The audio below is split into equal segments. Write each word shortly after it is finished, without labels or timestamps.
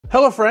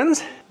Hello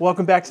friends,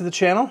 welcome back to the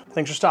channel.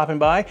 Thanks for stopping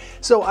by.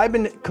 So I've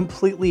been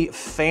completely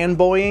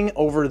fanboying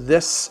over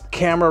this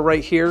camera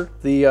right here,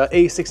 the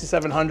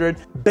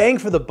A6700. Bang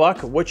for the buck,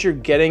 what you're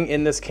getting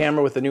in this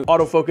camera with the new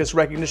autofocus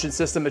recognition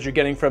system that you're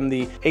getting from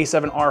the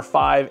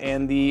A7R5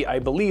 and the, I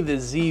believe the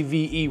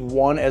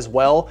ZVE1 as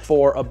well,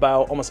 for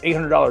about almost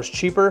 $800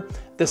 cheaper.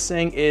 This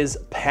thing is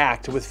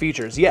packed with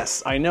features.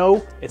 Yes, I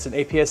know it's an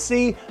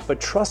APS-C,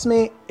 but trust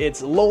me,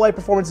 its low light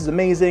performance is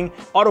amazing.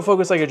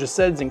 Autofocus, like I just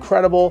said, is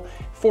incredible.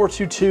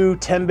 422,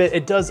 10-bit,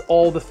 it does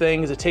all the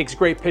things. It takes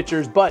great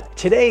pictures. But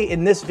today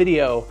in this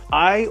video,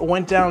 I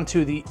went down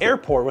to the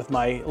airport with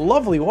my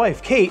lovely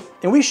wife, Kate,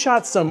 and we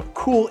shot some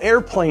cool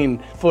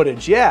airplane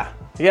footage. Yeah,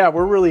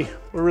 we're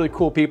really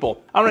cool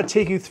people. I'm gonna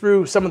take you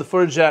through some of the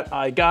footage that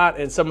I got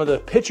and some of the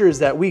pictures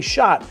that we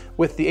shot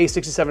with the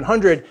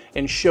A6700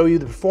 and show you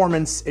the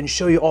performance and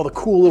show you all the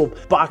cool little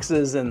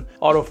boxes and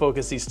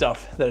autofocusy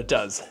stuff that it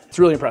does. It's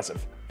really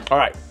impressive. All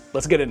right,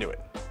 let's get into it.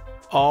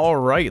 All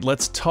right,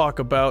 let's talk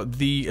about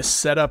the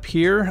setup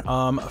here.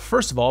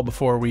 First of all,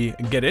 before we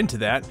get into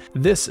that,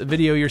 this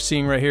video you're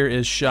seeing right here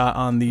is shot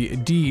on the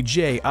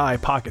DJI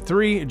Pocket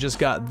 3. Just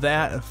got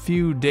that a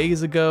few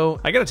days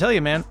ago. I gotta tell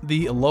you, man,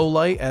 the low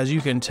light, as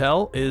you can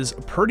tell, is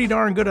pretty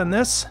darn good on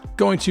this.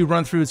 Going to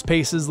run through its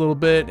paces a little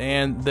bit,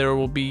 and there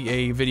will be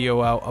a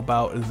video out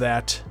about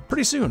that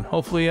pretty soon,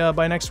 hopefully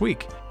by next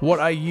week. What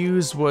I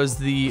used was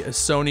the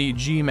Sony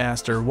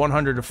G-Master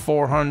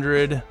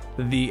 100-400,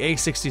 the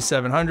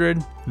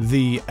A6700,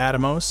 the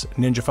Atomos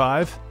Ninja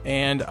 5,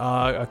 and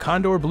a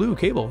Condor Blue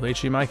cable, the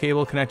HDMI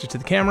cable connected to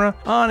the camera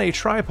on a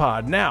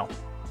tripod. Now,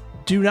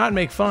 do not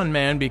make fun,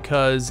 man,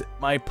 because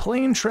my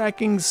plane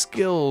tracking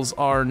skills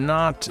are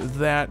not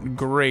that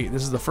great.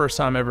 This is the first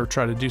time I ever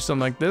tried to do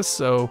something like this,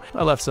 so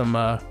I left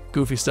some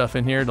goofy stuff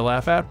in here to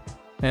laugh at.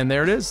 And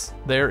there it is.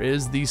 There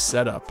is the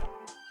setup.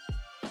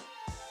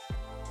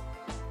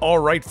 All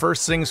right,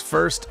 first things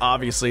first,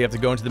 obviously you have to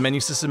go into the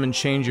menu system and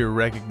change your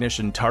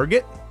recognition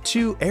target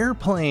to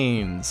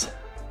airplanes.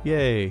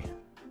 Yay.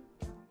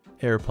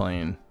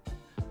 Airplane.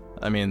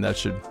 I mean, that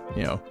should,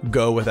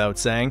 go without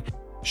saying.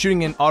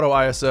 Shooting in auto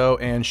ISO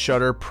and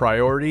shutter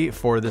priority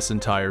for this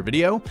entire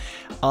video.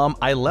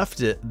 I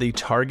left it the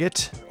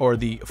target or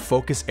the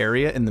focus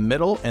area in the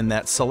middle, and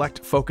that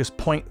select focus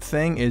point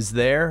thing is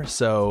there.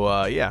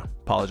 So yeah,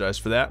 apologize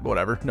for that,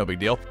 whatever, no big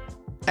deal.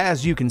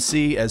 As you can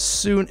see, as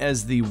soon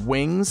as the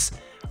wings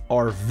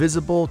are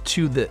visible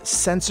to the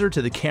sensor,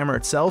 to the camera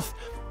itself,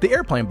 the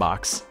airplane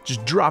box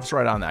just drops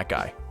right on that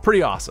guy.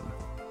 Pretty awesome.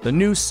 The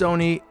new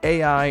Sony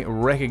AI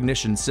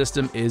recognition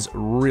system is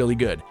really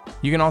good.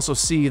 You can also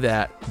see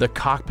that the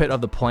cockpit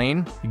of the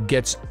plane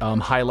gets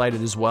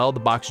highlighted as well. The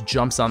box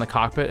jumps on the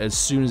cockpit as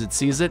soon as it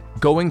sees it.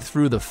 Going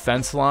through the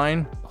fence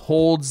line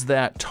holds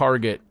that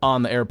target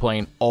on the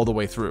airplane all the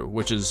way through,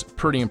 which is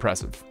pretty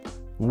impressive.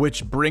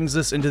 Which brings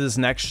us into this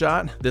next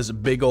shot, this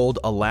big old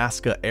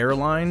Alaska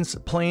Airlines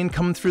plane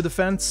coming through the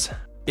fence.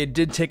 It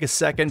did take a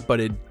second, but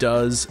it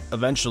does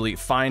eventually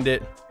find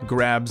it,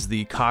 grabs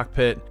the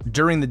cockpit.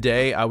 During the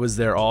day, I was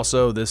there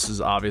also. This is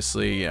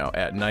obviously,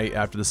 at night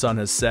after the sun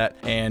has set,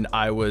 and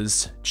I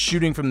was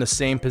shooting from the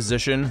same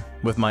position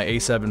with my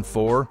A7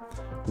 IV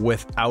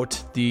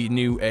without the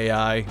new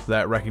AI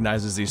that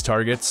recognizes these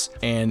targets,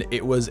 and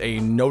it was a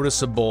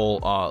noticeable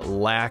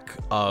lack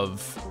of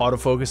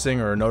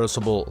autofocusing or a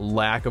noticeable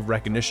lack of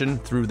recognition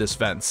through this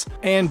fence.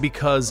 And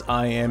because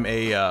I am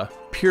a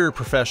pure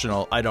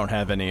professional, I don't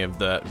have any of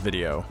that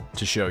video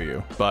to show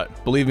you,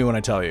 but believe me when I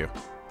tell you,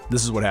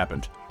 this is what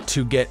happened.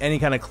 To get any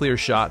kind of clear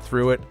shot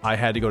through it, I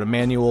had to go to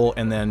manual,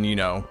 and then,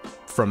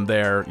 from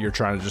there, you're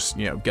trying to just,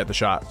 get the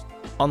shot.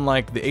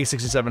 Unlike the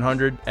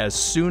A6700, as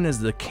soon as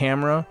the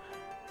camera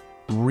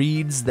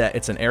reads that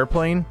it's an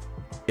airplane,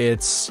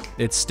 it's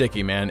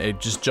sticky, man.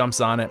 It just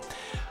jumps on it.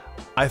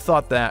 I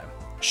thought that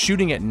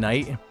shooting at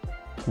night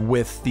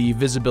with the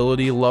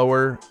visibility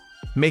lower,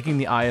 making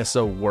the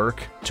ISO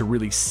work to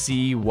really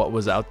see what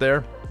was out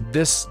there,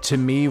 this to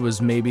me was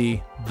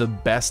maybe the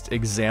best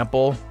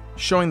example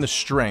showing the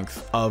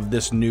strength of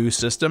this new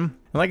system.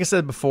 And like I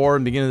said before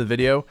in the beginning of the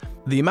video,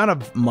 the amount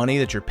of money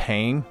that you're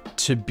paying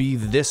to be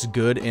this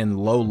good in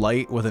low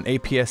light with an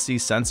APS-C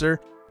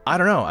sensor, I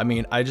don't know. I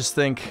mean, I just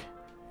think,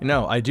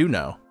 I do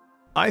know.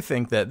 I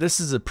think that this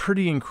is a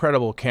pretty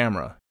incredible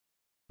camera.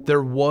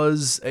 There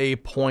was a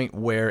point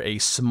where a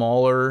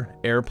smaller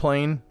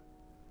airplane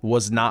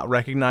was not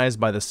recognized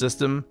by the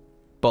system,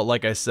 but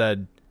like I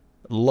said,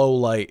 low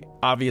light,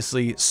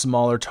 obviously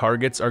smaller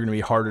targets are going to be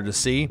harder to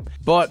see,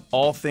 but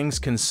all things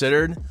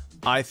considered,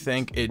 I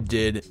think it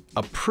did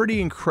a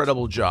pretty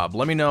incredible job.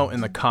 Let me know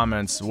in the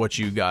comments what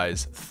you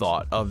guys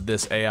thought of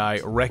this AI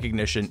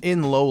recognition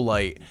in low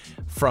light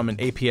from an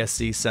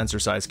APS-C sensor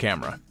size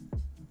camera.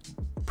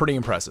 Pretty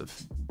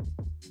impressive.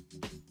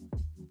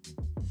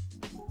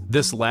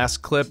 This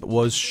last clip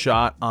was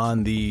shot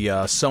on the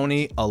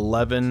Sony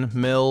 11mm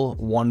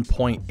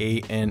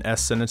 1.8 in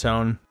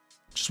S-Cinetone.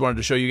 Just wanted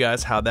to show you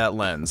guys how that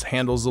lens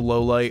handles the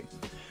low light.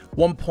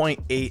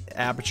 1.8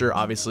 aperture,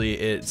 obviously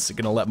it's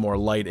gonna let more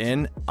light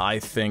in. I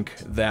think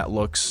that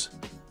looks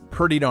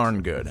pretty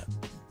darn good.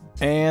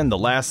 And the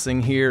last thing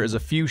here is a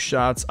few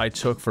shots I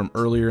took from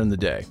earlier in the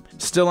day.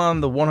 Still on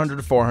the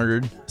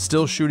 100-400,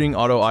 still shooting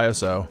auto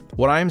ISO.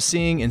 What I'm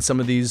seeing in some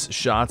of these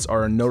shots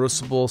are a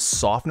noticeable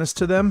softness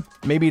to them.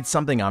 Maybe it's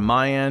something on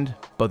my end,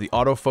 but the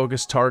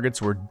autofocus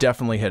targets were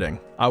definitely hitting.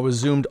 I was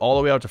zoomed all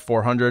the way out to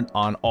 400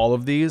 on all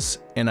of these,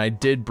 and I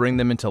did bring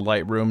them into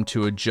Lightroom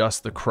to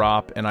adjust the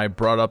crop, and I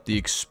brought up the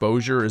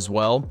exposure as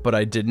well, but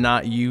I did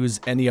not use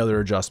any other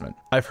adjustment.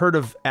 I've heard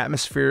of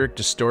atmospheric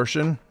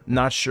distortion.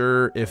 Not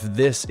sure if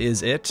this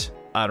is it.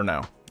 I don't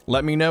know.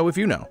 Let me know if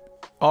you know.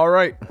 All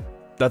right,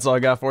 that's all I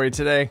got for you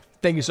today.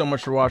 Thank you so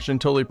much for watching.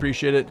 Totally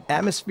appreciate it.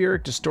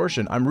 Atmospheric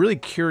distortion. I'm really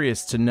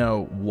curious to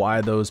know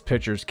why those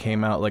pictures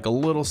came out like a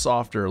little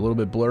softer, a little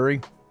bit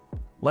blurry.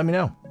 Let me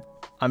know.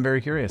 I'm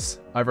very curious.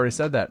 I've already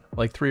said that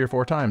like 3 or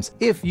 4 times.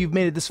 If you've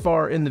made it this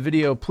far in the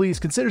video, please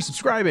consider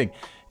subscribing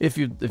if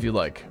you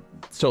like.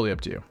 It's totally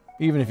up to you.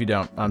 Even if you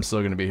don't, I'm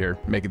still gonna be here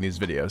making these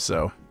videos,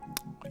 so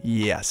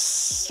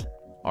yes.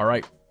 All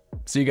right,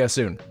 see you guys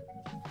soon.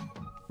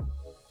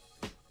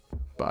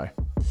 Bye.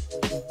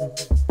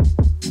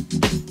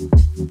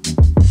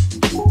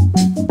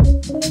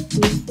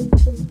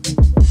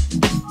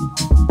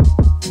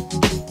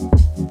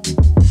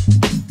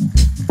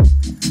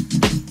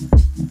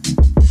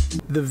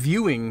 The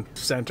viewing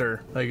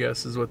center, I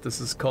guess is what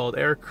this is called,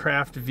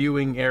 aircraft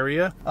viewing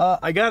area.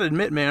 I gotta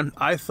admit, man,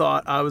 I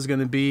thought I was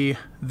gonna be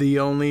the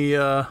only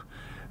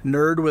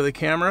nerd with a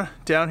camera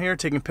down here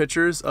taking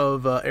pictures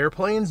of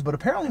airplanes, but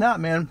apparently not,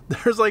 man.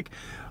 There's like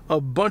a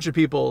bunch of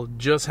people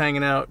just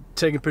hanging out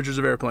taking pictures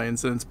of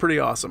airplanes, and it's pretty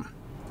awesome.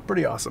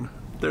 Pretty awesome.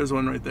 There's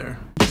one right there.